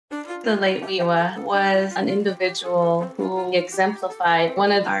The late Wiwa was an individual who exemplified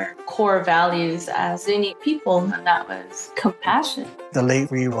one of our core values as Zuni people, and that was compassion. The late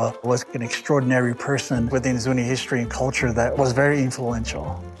Wiwa was an extraordinary person within Zuni history and culture that was very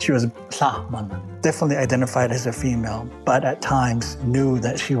influential. She was thah-mah-nah, definitely identified as a female, but at times knew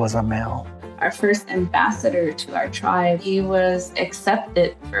that she was a male. Our first ambassador to our tribe, he was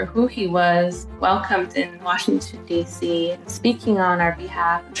accepted for who he was, welcomed in Washington, D.C., speaking on our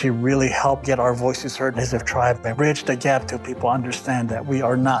behalf. She really helped get our voices heard as a tribe and bridge the gap to people understand that we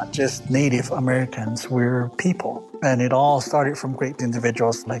are not just Native Americans, we're people. And it all started from great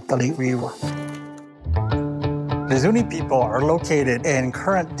individuals like the late Wiwa. The Zuni people are located in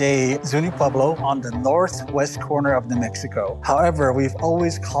current-day Zuni Pueblo on the northwest corner of New Mexico. However, we've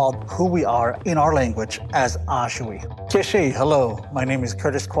always called who we are in our language as shiwi. Keshe, hello. My name is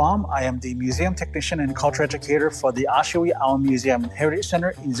Curtis Kwam. I am the museum technician and culture educator for the shiwi Owl Museum Heritage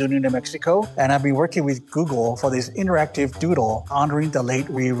Center in Zuni, New Mexico. And I've been working with Google for this interactive doodle honoring the late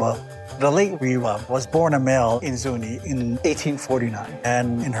Wiwa. The late Wiwa was born a male in Zuni in 1849,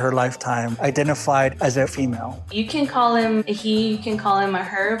 and in her lifetime identified as a female. You can call him a he, you can call him a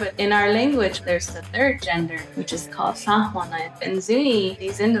her, but in our language, there's the third gender, which is called thah-mah-nah. In Zuni,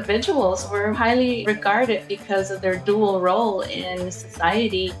 these individuals were highly regarded because of their dual role in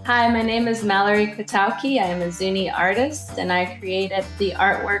society. Hi, my name is Mallery Quetawki. I am a Zuni artist, and I created the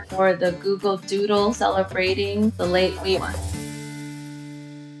artwork for the Google Doodle celebrating the late Wiwa.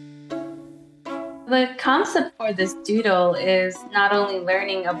 The concept for this doodle is not only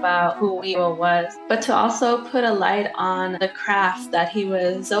learning about who Wiwa was, but to also put a light on the craft that he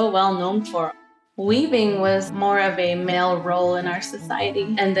was so well known for. Weaving was more of a male role in our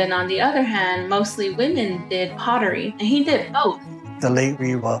society. And then on the other hand, mostly women did pottery, and he did both. The late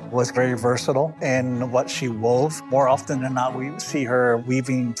Wiwa was very versatile in what she wove. More often than not, we see her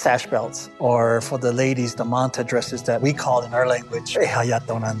weaving sash belts, or for the ladies, the manta dresses that we call in our language,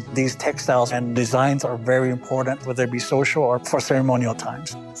 ehayatonan. These textiles and designs are very important, whether it be social or for ceremonial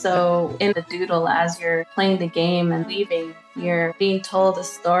times. So in the doodle, as you're playing the game and weaving, you're being told a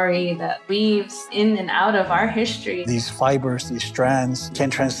story that weaves in and out of our history. These fibers, these strands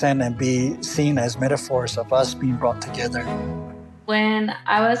can transcend and be seen as metaphors of us being brought together. When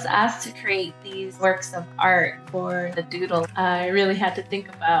I was asked to create these works of art for the doodle, I really had to think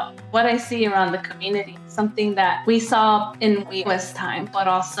about what I see around the community, something that we saw in Wiwa's time, but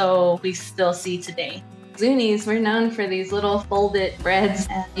also we still see today. Zunis, we're known for these little folded breads,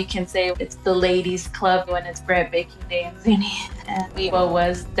 and you can say it's the ladies' club when it's bread baking day in Zuni. And Wiwa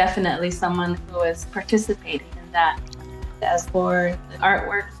was definitely someone who was participating in that. As for the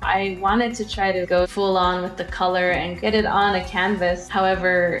artwork, I wanted to try to go full on with the color and get it on a canvas.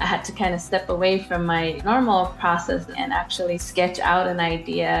 However, I had to kind of step away from my normal process and actually sketch out an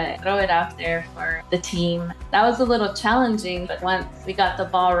idea, throw it out there for the team. That was a little challenging, but once we got the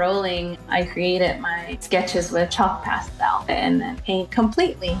ball rolling, I created my sketches with chalk pastel and then paint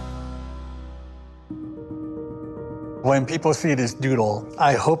completely. When people see this doodle,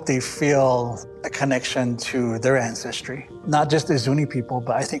 I hope they feel a connection to their ancestry. Not just the Zuni people,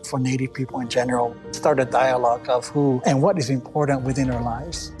 but I think for Native people in general. Start a dialogue of who and what is important within our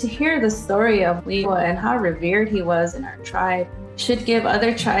lives. To hear the story of Wiwa and how revered he was in our tribe should give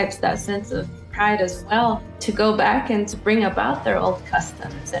other tribes that sense of pride as well, to go back and to bring about their old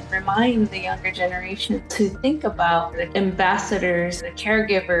customs and remind the younger generation to think about the ambassadors, the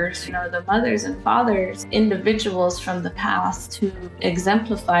caregivers, the mothers and fathers, individuals from the past who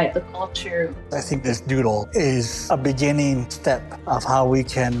exemplified the culture. I think this doodle is a beginning step of how we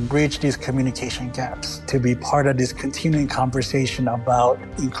can bridge these communication gaps to be part of this continuing conversation about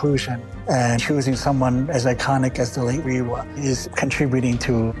inclusion. And choosing someone as iconic as the late Wiwa is contributing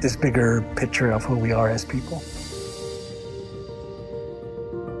to this bigger picture of who we are as people.